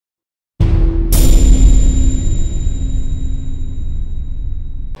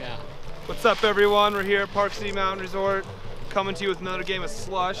What's up, everyone? We're here at Park City Mountain Resort, coming to you with another game of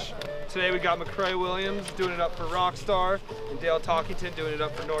slush. Today we got McRae Williams doing it up for Rockstar, and Dale Talkington doing it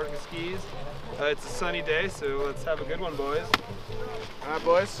up for Nordic Skis. It's a sunny day, so let's have a good one, boys. All right,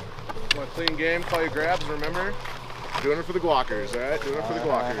 boys. Want a clean game, call your grabs, remember? Doing it for the guackers, all right? Doing it for the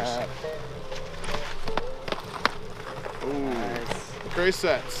guackers. Ooh, nice. McRae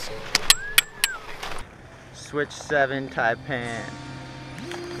sets. Switch 7 Taipan.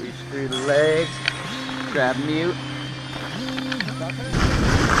 Reach through the legs, grab mute.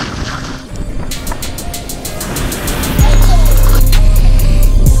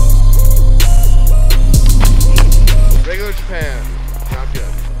 Regular Japan, not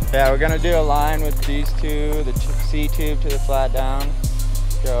good. Yeah, we're gonna do a line with these two, the C tube to the flat down.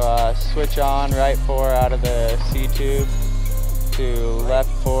 Go switch on right 4 out of the C tube to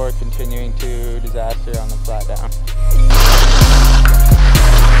left 4, continuing to disaster on the flat down.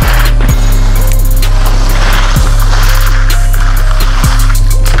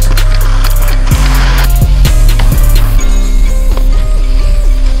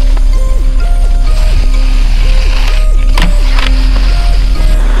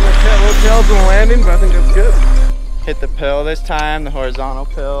 Tails and landing, but I think that's good. Hit the pill this time, the horizontal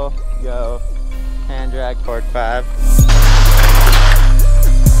pill. Go hand drag cork 5.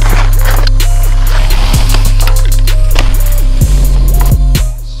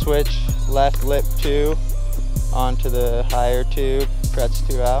 Switch left lip 2 onto the higher tube, frets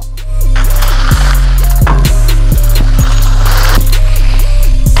 2 out.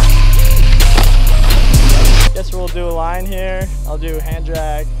 Guess we'll do a line here. I'll do hand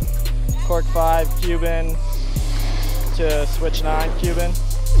drag, cork 5 Cuban to switch 9 Cuban.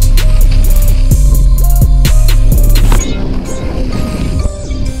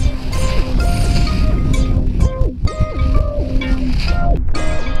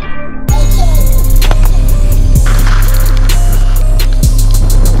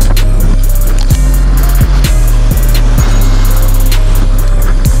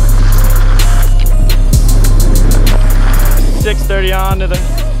 .630 on to the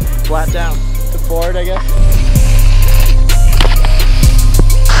flat down to forward, I guess.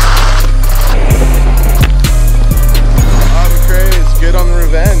 McRae is good on the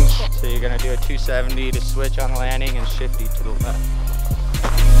revenge. So you're gonna do a 270 to switch on landing and shifty to the left.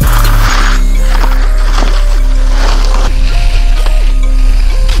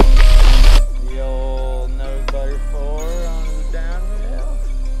 The old nose butter 4 on the downhill.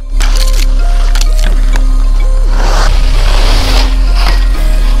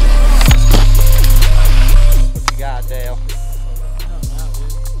 What you got, Dale? I don't know,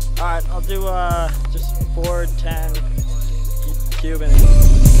 dude. Alright, I'll do just forward 10 Cuban.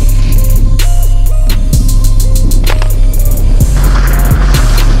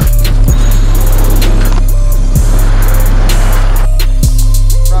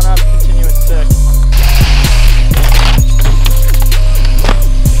 Front up, continuous 6.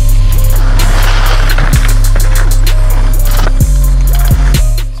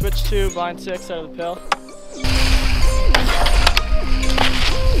 Switch 2, blind 6 out of the pill.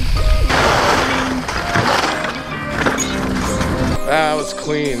 That was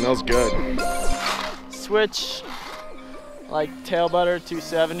clean, that was good. Switch like tail butter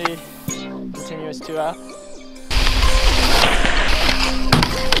 270, continuous 2 out.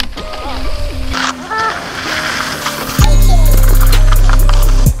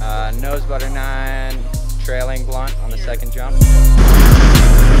 Nose butter 9, trailing blunt on the second jump.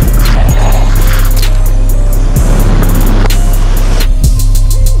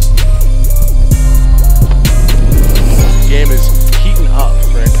 Game is heating up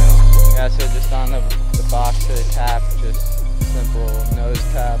right now. Yeah, so just on the box to the tap, just simple nose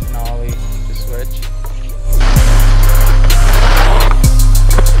tap, nollie to switch.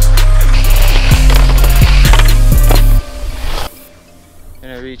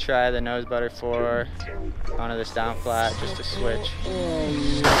 Gonna retry the nose butter 4 onto this down flat just to switch.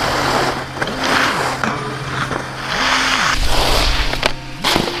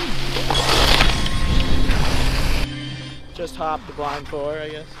 Just hop the blind 4, I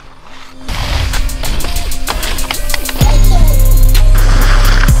guess.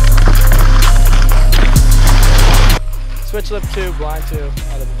 Switch lip 2, blind 2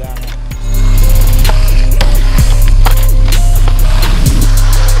 out of the downhill.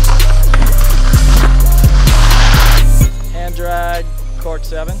 Hand drag, cork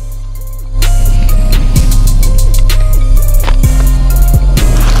 7.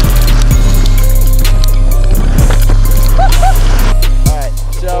 Alright,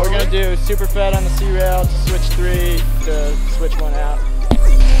 so we're gonna do super fed on the C rail to switch 3 to switch 1 out.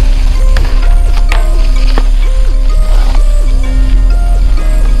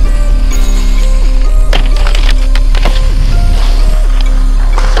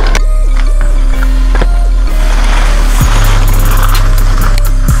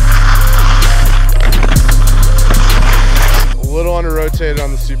 rotated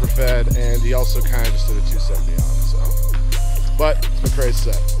on the super fed, and he also kind of just did a 270 on. So, but McRae's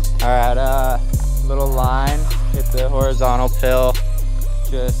set. All right, little line, hit the horizontal pill,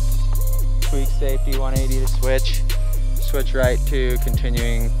 just tweak safety 180 to switch right to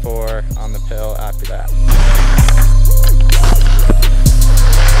continuing 4 on the pill after that.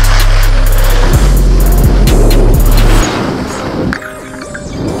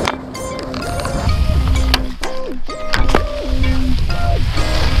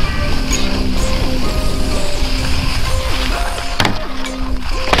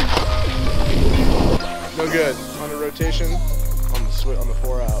 No good. On the rotation, on the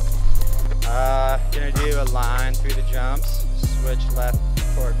 4 out. Gonna do a line through the jumps, switch left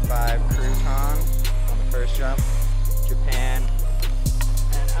fork 5 crouton on the first jump, Japan,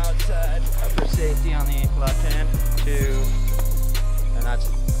 and outside upper safety on the left hand, 2, and that's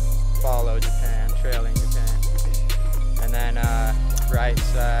follow Japan, trailing Japan, and then right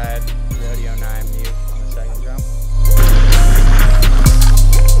side rodeo 9 mute on the second jump.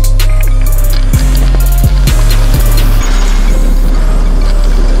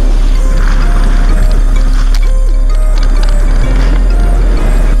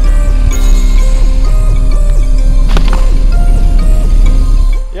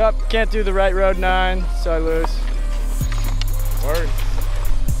 Yep, can't do the right road 9, so I lose. Word.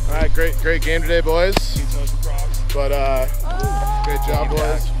 All right, great game today, boys. But great job,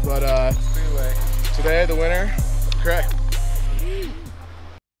 boys. But today the winner, McRae.